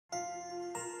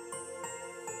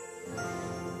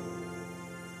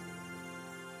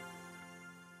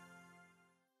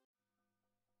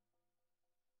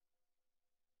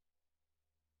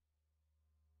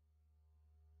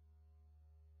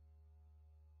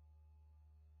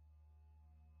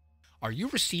Are you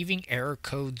receiving error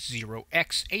code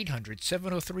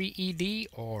 0x800703ed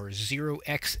or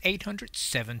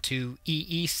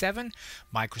 0x80072ee7?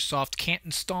 Microsoft can't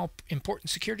install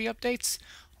important security updates?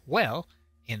 Well,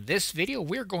 in this video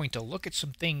we're going to look at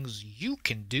some things you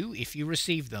can do if you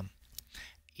receive them.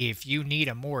 If you need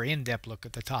a more in-depth look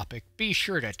at the topic, be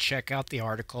sure to check out the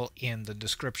article in the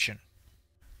description.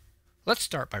 Let's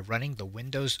start by running the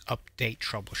Windows Update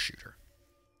Troubleshooter.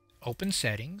 Open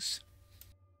Settings.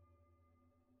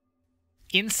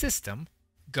 In System,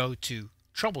 go to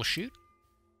Troubleshoot,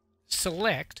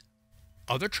 select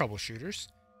Other Troubleshooters,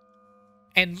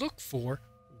 and look for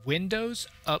Windows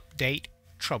Update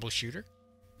Troubleshooter.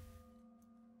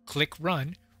 Click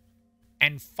Run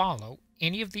and follow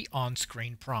any of the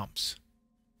on-screen prompts.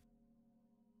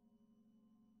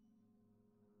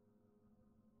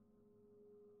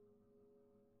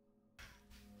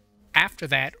 After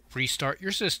that, restart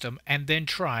your system and then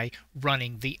try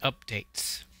running the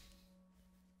updates.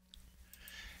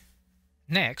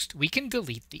 Next, we can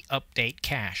delete the update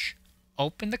cache.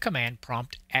 Open the command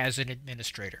prompt as an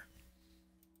administrator.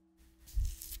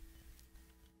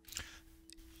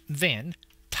 Then,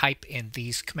 type in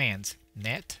these commands: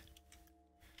 net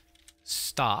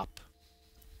stop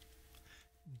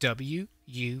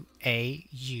WUAUSERV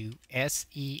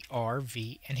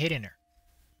and hit enter.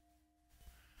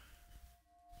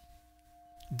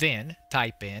 Then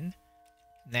type in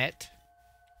net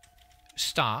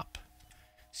stop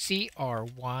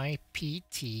CRYPTSVC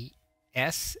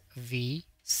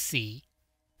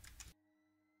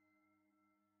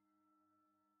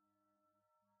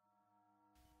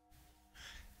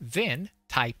then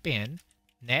type in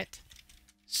net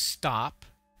stop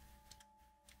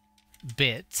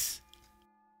bits,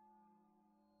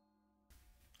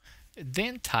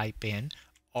 then type in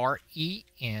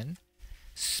REN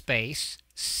space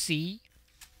C:/Windows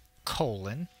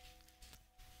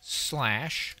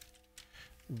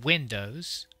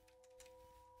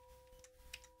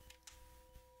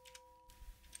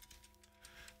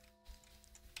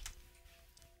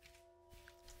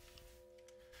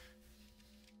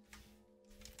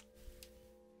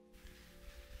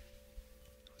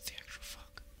what the actual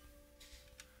fuck?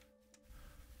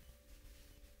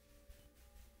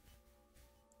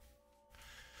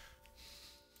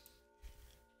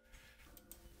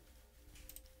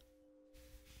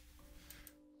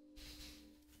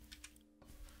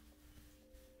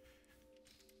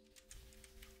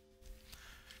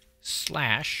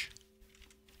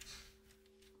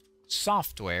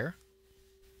 /software/software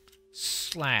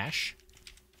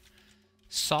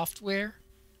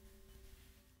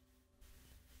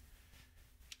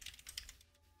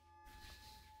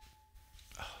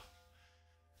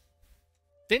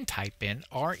then type in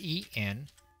REN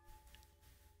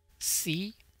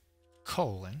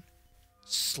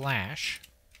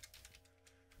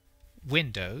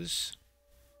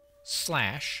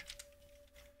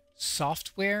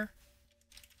C:/Windows/software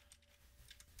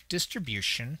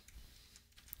distribution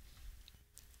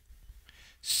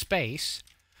space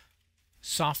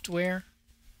software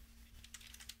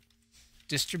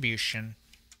distribution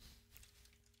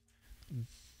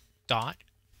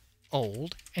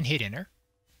 .old and hit enter.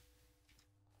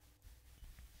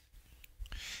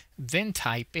 Then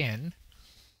type in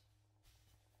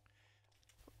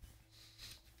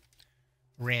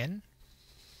ren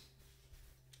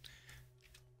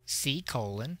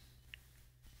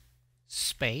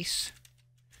C:/space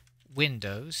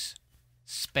Windows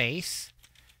space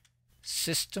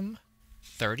system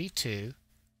 32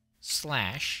 /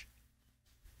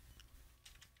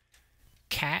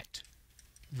 cat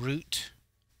root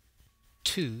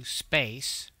 2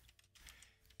 space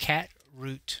cat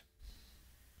root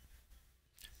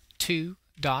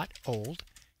 2.old,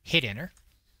 hit enter.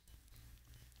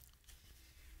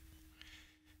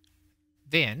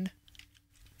 Then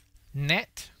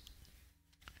net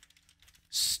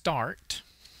start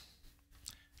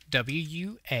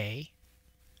WUAUSERV,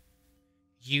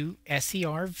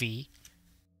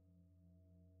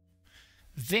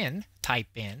 then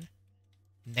type in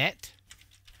net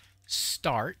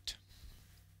start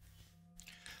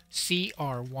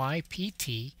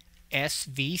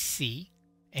CRYPTSVC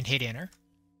and hit enter.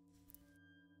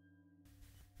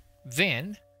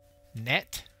 Then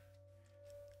net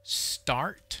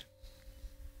start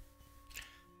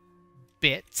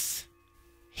bits,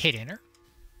 hit enter.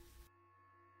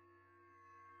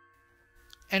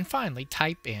 And finally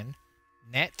type in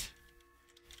net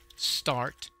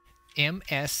start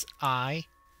MSI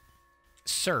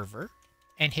server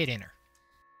and hit enter.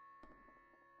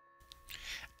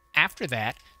 After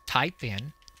that, type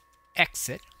in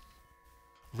exit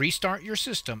Restart your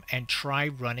system and try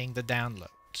running the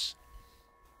downloads.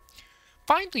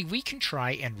 Finally, we can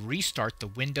try and restart the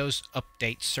Windows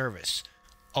Update service.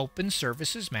 Open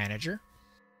Services Manager.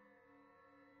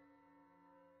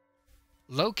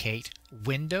 Locate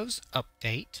Windows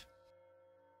Update.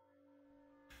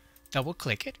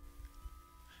 Double-click it.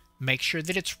 Make sure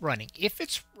that it's running. If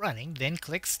it's running, then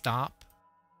click Stop.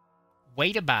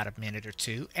 Wait about a minute or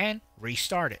two and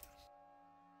restart it.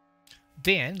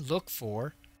 Then look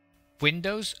for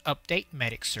Windows Update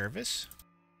Medic Service.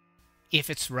 If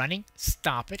it's running,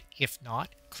 stop it. If not,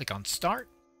 click on Start.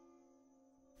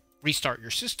 Restart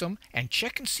your system and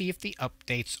check and see if the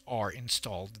updates are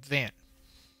installed then.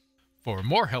 For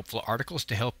more helpful articles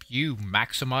to help you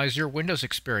maximize your Windows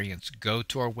experience, go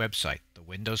to our website,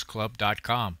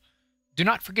 thewindowsclub.com. Do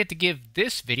not forget to give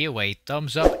this video a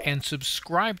thumbs up and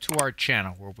subscribe to our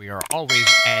channel, where we are always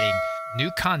adding new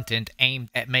content aimed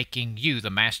at making you the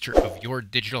master of your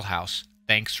digital house.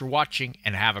 Thanks for watching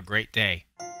and have a great day.